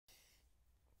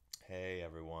Hey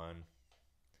everyone,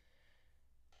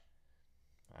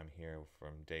 I'm here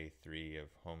from day 3 of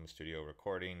home studio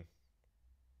recording.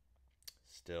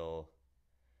 Still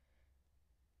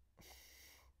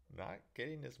not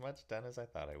getting as much done as I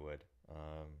thought I would.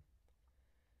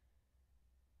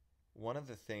 One of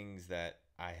the things that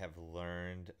I have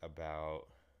learned about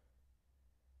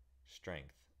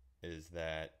strength is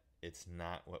that it's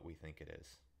not what we think it is.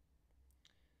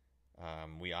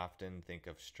 We often think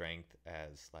of strength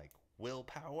as like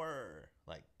willpower,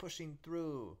 like pushing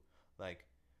through, like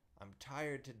I'm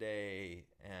tired today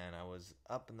and I was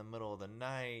up in the middle of the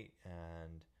night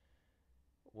and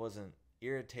wasn't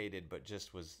irritated, but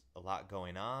just was a lot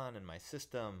going on in my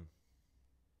system.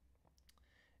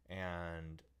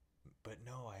 And, but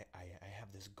no, I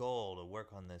have this goal to work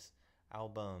on this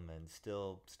album and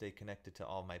still stay connected to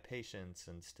all my patients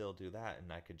and still do that.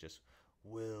 And I could just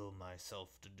will myself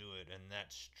to do it. And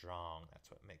that's strong.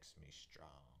 That's what makes me strong.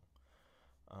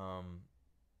 Um,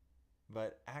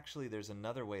 but actually, there's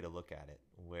another way to look at it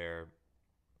where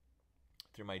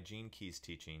through my Gene Keys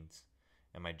teachings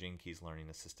and my Gene Keys learning,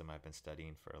 the system I've been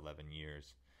studying for 11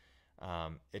 years,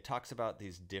 it talks about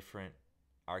these different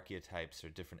archetypes or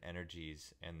different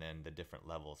energies and then the different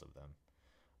levels of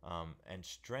them. And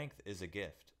strength is a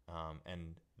gift.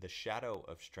 And the shadow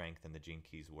of strength in the Gene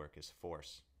Keys work is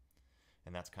force.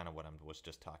 And that's kind of what I was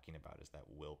just talking about, is that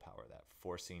willpower, that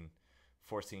forcing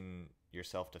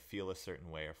yourself to feel a certain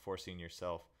way, or forcing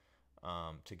yourself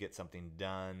to get something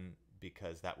done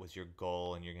because that was your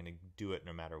goal and you're going to do it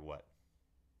no matter what.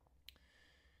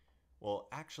 Well,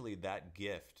 actually, that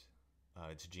gift,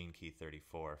 it's Gene Key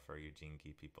 34 for you Gene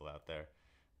Key people out there.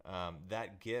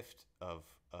 That gift of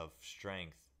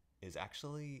strength is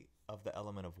actually of the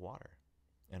element of water.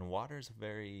 And water is a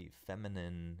very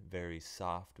feminine, very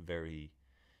soft, very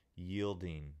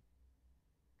yielding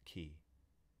key,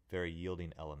 very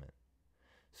yielding element.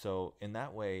 So, in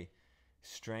that way,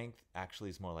 strength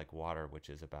actually is more like water, which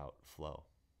is about flow.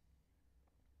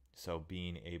 So,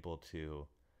 being able to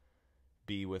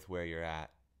be with where you're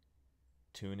at,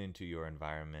 tune into your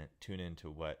environment, tune into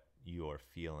what you're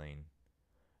feeling,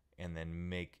 and then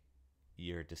make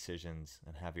your decisions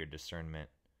and have your discernment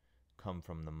come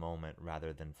from the moment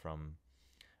rather than from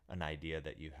an idea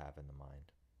that you have in the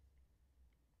mind.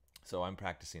 So I'm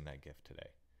practicing that gift today.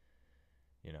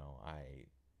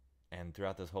 And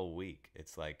throughout this whole week,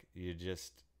 it's like you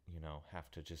just, have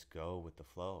to just go with the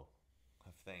flow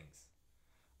of things.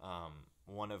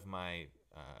 One of my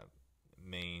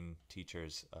main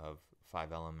teachers of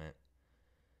five element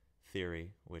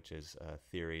theory, which is a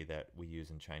theory that we use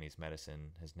in Chinese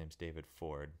medicine, his name's David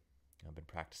Ford. I've been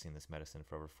practicing this medicine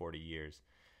for over 40 years.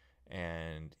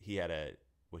 And he had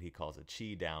what he calls a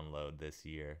chi download this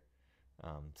year,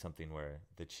 something where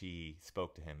the chi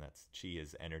spoke to him. That's chi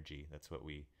is energy. That's what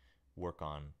we work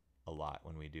on a lot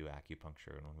when we do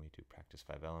acupuncture and when we do practice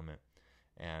five element.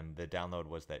 And the download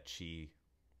was that chi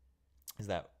is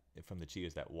that from the chi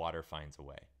is that water finds a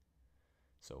way.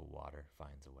 So water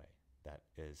finds a way. That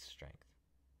is strength.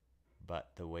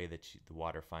 But the way that the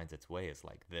water finds its way is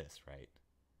like this, right?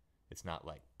 It's not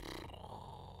like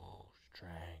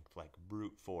strength, like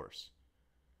brute force.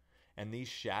 And these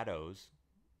shadows,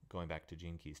 going back to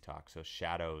Gene Key's talk, so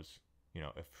shadows,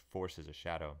 if force is a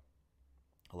shadow,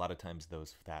 a lot of times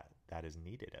that is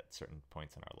needed at certain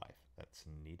points in our life. That's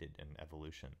needed in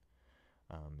evolution.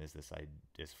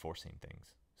 Is forcing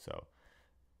things. So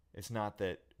it's not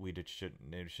that we should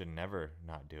never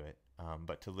not do it,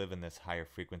 but to live in this higher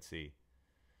frequency.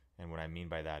 And what I mean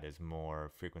by that is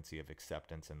more frequency of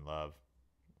acceptance and love,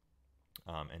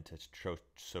 and to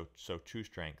so true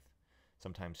strength.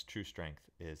 Sometimes true strength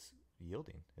is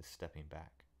yielding, is stepping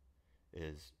back,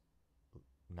 is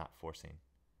not forcing,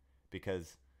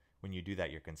 because when you do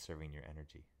that, you're conserving your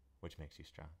energy, which makes you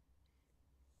strong.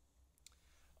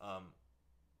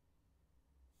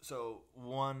 So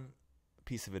one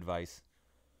piece of advice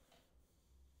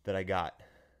that I got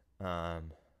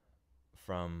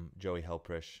from Joey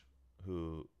Helprish,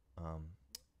 who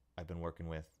I've been working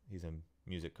with. He's a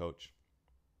music coach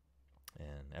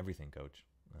and everything coach,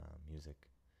 music.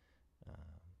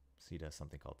 So he does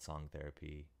something called song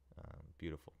therapy.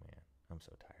 Beautiful, man. I'm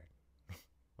so tired.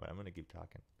 But I'm going to keep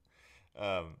talking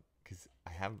because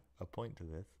I have a point to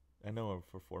this. I know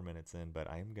we're 4 minutes in, but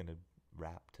I am going to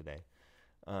wrap today.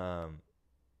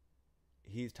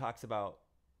 He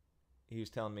was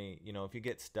telling me, if you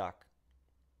get stuck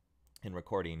in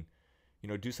recording,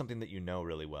 do something that you know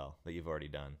really well, that you've already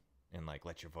done, and like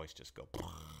let your voice just go.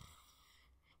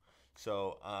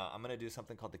 So I'm going to do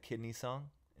something called the kidney song.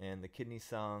 And the kidney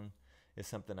song is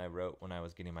something I wrote when I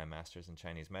was getting my master's in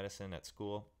Chinese medicine at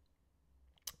school.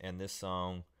 And this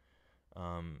song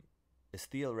is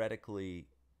theoretically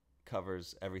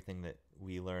covers everything that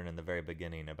we learn in the very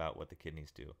beginning about what the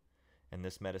kidneys do. And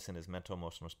this medicine is mental,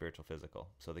 emotional, spiritual, physical.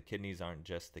 So the kidneys aren't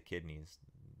just the kidneys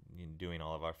doing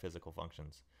all of our physical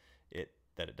functions. It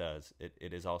does.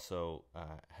 It is also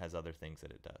has other things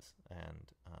that it does,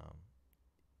 and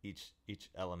each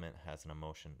element has an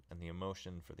emotion, and the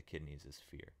emotion for the kidneys is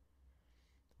fear,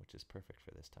 which is perfect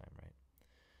for this time, right?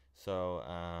 So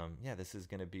yeah, this is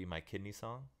gonna be my kidney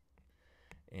song,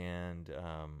 and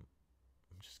I'm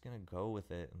just gonna go with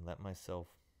it and let myself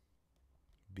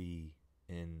be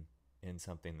in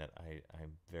something that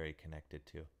I'm very connected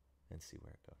to, and see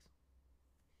where it goes.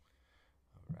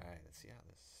 All right, let's see how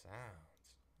this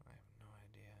sounds. I have no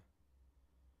idea.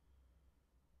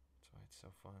 That's why it's so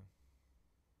fun.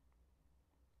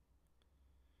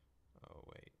 Oh,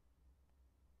 wait.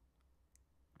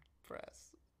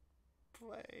 Press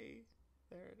play.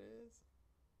 There it is.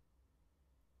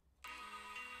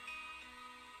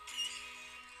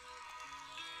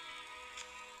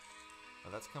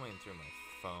 Oh, that's coming through my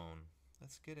phone.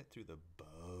 Let's get it through the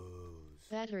Bose.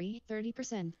 Battery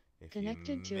 30%. If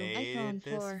Connected to you made iPhone it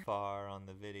this 4. far on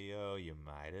the video, you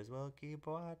might as well keep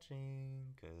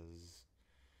watching, cause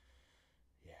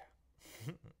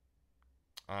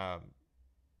yeah.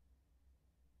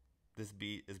 This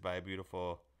beat is by a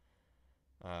beautiful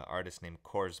artist named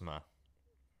Korsma,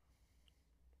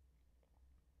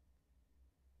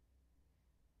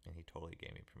 and he totally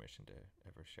gave me permission to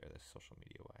ever share this social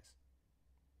media wise.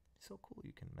 It's so cool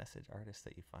you can message artists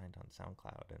that you find on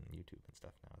SoundCloud and YouTube and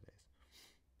stuff nowadays.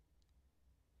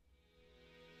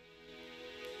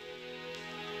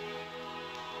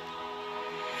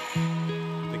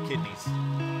 The kidneys,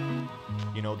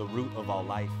 you know, the root of all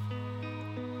life,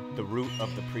 the root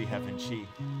of the pre-heaven chi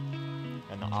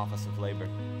and the office of labor.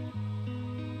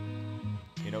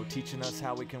 You know, teaching us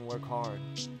how we can work hard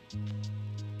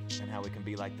and how we can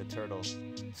be like the turtle.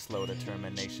 Slow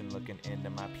determination, looking into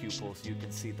my pupils, you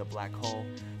can see the black hole,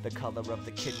 the color of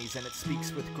the kidneys, and it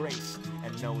speaks with grace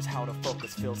and knows how to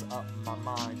focus, fills up my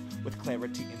mind with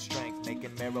clarity and strength,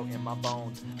 making marrow in my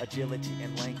bones, agility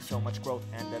and length, so much growth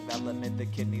and development. The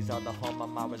kidneys are the home of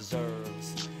my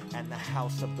reserves and the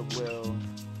house of the will.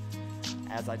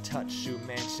 As I touch Shu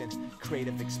Mansion,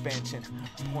 creative expansion,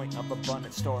 point of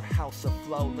abundance, storehouse of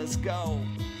flow. Let's go.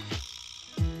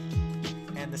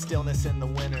 And the stillness in the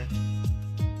winter,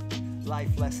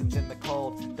 life lessons in the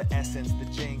cold, the essence, the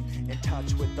jing, in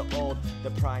touch with the old,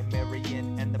 the primary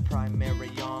yin and the primary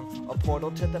yang, a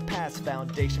portal to the past,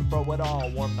 foundation for it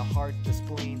all, warm the heart, the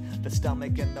spleen, the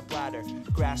stomach and the bladder,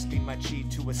 grasping my chi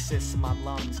to assist my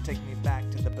lungs, take me back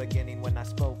to the beginning when I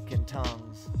spoke in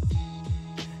tongues,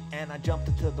 and I jumped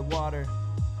into the water,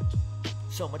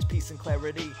 so much peace and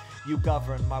clarity, you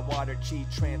govern my water chi,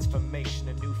 transformation,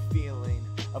 a new feeling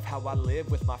of how I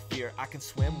live with my fear, I can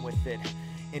swim with it,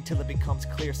 until it becomes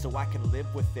clear so I can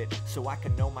live with it, so I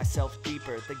can know myself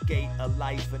deeper, the gate of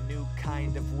life, a new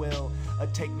kind of will,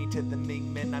 take me to the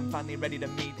Ming Men, I'm finally ready to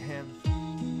meet him,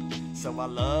 so I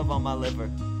love on my liver,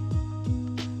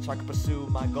 so I can pursue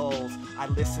my goals, I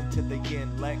listen to the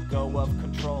yin, let go of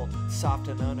control, soft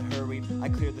and unhurried, I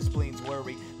clear the spleen's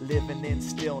worry, living in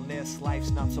stillness,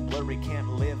 life's not so blurry,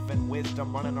 can't live in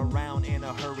wisdom, running around in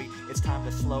a hurry, it's time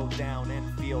to slow down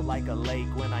and feel like a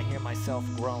lake, when I hear myself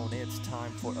groan, it's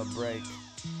time for a break,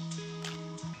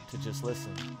 to just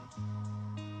listen.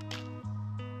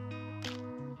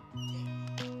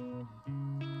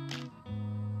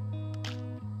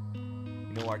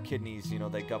 You know, our kidneys, you know,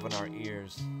 they govern our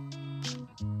ears.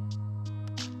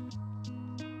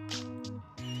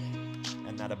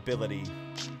 And that ability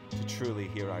to truly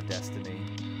hear our destiny.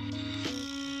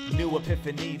 New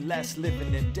epiphany, less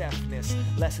living in deafness.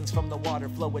 Lessons from the water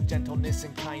flow with gentleness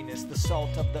and kindness. The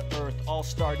salt of the earth all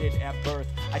started at birth.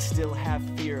 I still have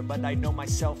fear, but I know my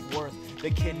self-worth. The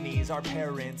kidneys, our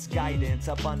parents, guidance,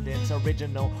 abundance,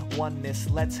 original oneness.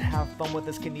 Let's have fun with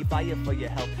this kidney fire for your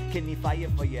health. Kidney fire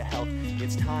for your health.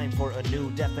 It's time for a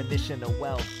new definition of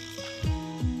wealth.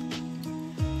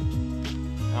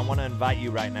 I want to invite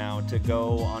you right now to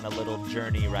go on a little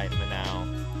journey right now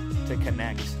to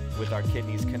connect with our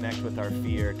kidneys, connect with our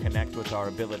fear, connect with our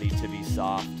ability to be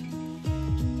soft.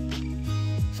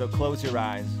 So close your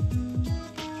eyes.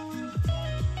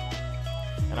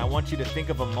 And I want you to think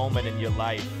of a moment in your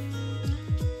life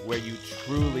where you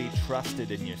truly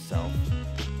trusted in yourself,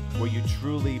 where you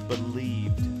truly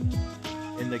believed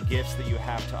in the gifts that you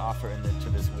have to offer to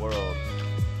this world.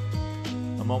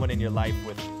 A moment in your life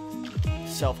with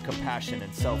self-compassion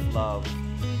and self-love,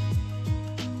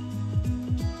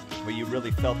 where you really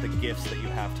felt the gifts that you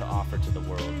have to offer to the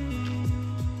world.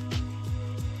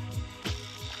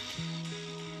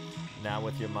 Now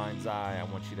with your mind's eye,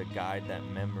 I want you to guide that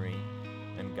memory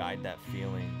and guide that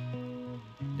feeling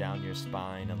down your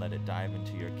spine and let it dive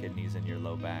into your kidneys and your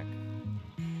low back.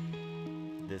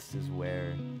 This is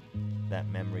where that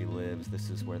memory lives. This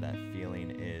is where that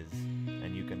feeling is,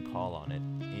 and you can call on it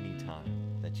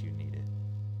anytime that you need it.